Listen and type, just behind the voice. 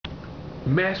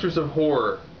Masters of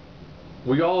horror.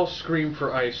 We all scream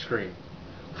for ice cream.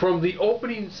 From the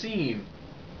opening scene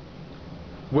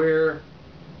where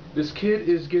this kid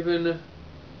is given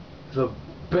the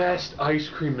best ice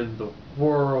cream in the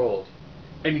world,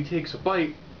 and he takes a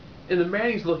bite, and the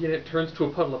man he's looking at turns to a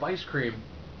puddle of ice cream,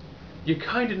 you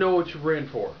kind of know what you're in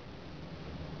for.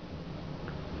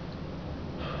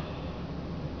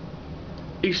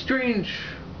 A strange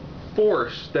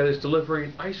force that is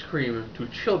delivering ice cream to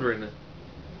children.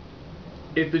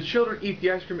 If the children eat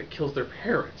the ice cream, it kills their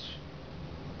parents.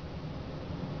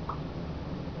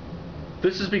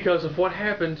 This is because of what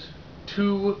happened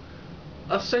to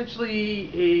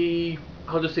essentially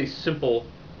I'll just say simple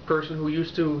person who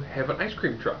used to have an ice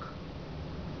cream truck.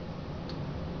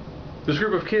 This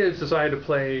group of kids decided to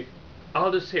play,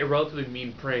 I'll just say, a relatively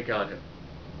mean prank on him.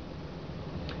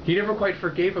 He never quite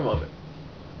forgave him of it.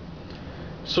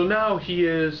 So now he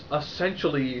is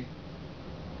essentially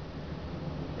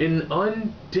an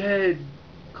undead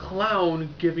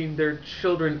clown giving their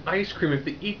children ice cream. If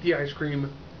they eat the ice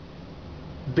cream,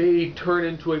 they turn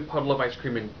into a puddle of ice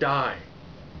cream and die.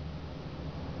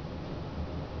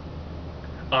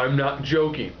 I'm not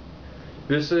joking.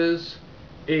 This is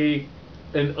an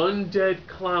undead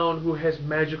clown who has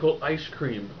magical ice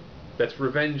cream. That's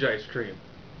revenge ice cream.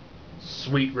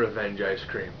 Sweet revenge ice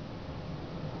cream.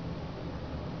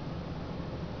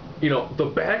 You know, the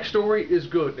backstory is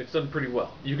good. It's done pretty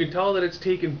well. You can tell that it's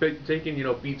taken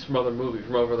beats from other movies,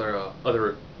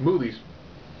 other movies.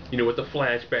 You know, with the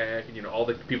flashback and all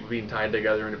the people being tied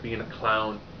together and it being a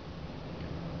clown.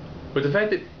 But the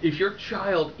fact that if your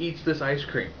child eats this ice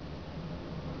cream,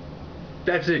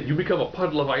 that's it. You become a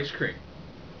puddle of ice cream.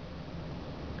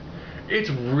 It's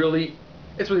really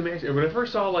amazing. When I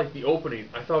first saw the opening,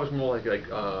 I thought it was more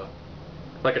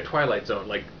like a Twilight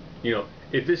Zone.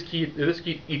 If this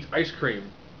kid eats ice cream,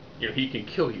 he can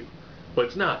kill you. But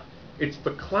it's not. It's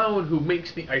the clown who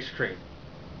makes the ice cream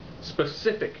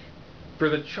specific for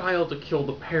the child to kill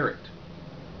the parent.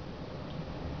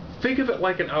 Think of it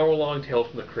like an hour-long Tales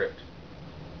from the Crypt.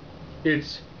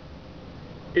 It's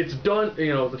done.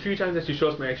 The few times that she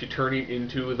shows me actually turning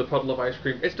into the puddle of ice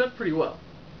cream, it's done pretty well.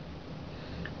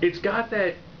 It's got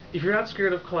that. If you're not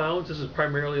scared of clowns, this is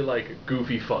primarily like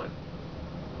goofy fun.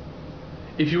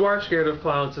 If you are scared of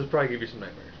clowns, this will probably give you some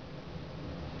nightmares.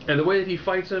 And the way that he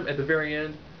fights them at the very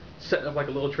end, setting up like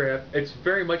a little trap, it's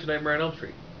very much a Nightmare on Elm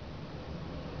Street.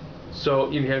 So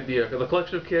you have the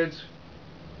collection of kids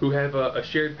who have a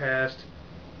shared past,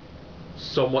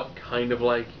 somewhat kind of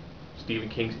like Stephen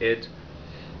King's It.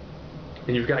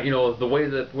 And you've got the way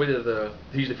that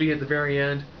he's defeated at the very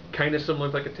end, kind of similar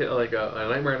to like a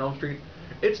Nightmare on Elm Street.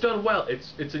 It's done well.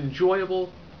 It's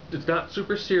enjoyable. It's not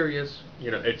super serious.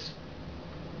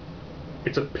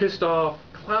 It's a pissed off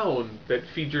clown that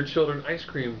feeds your children ice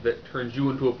cream that turns you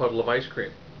into a puddle of ice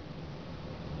cream.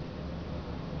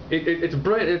 It's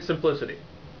brilliant in its simplicity.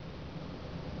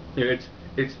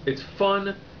 It's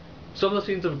fun. Some of the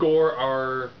scenes of gore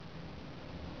are,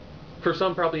 for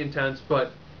some, probably intense,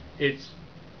 but it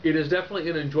is definitely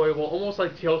an enjoyable, almost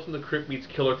like Tales from the Crypt meets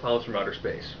Killer Clowns from Outer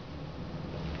Space.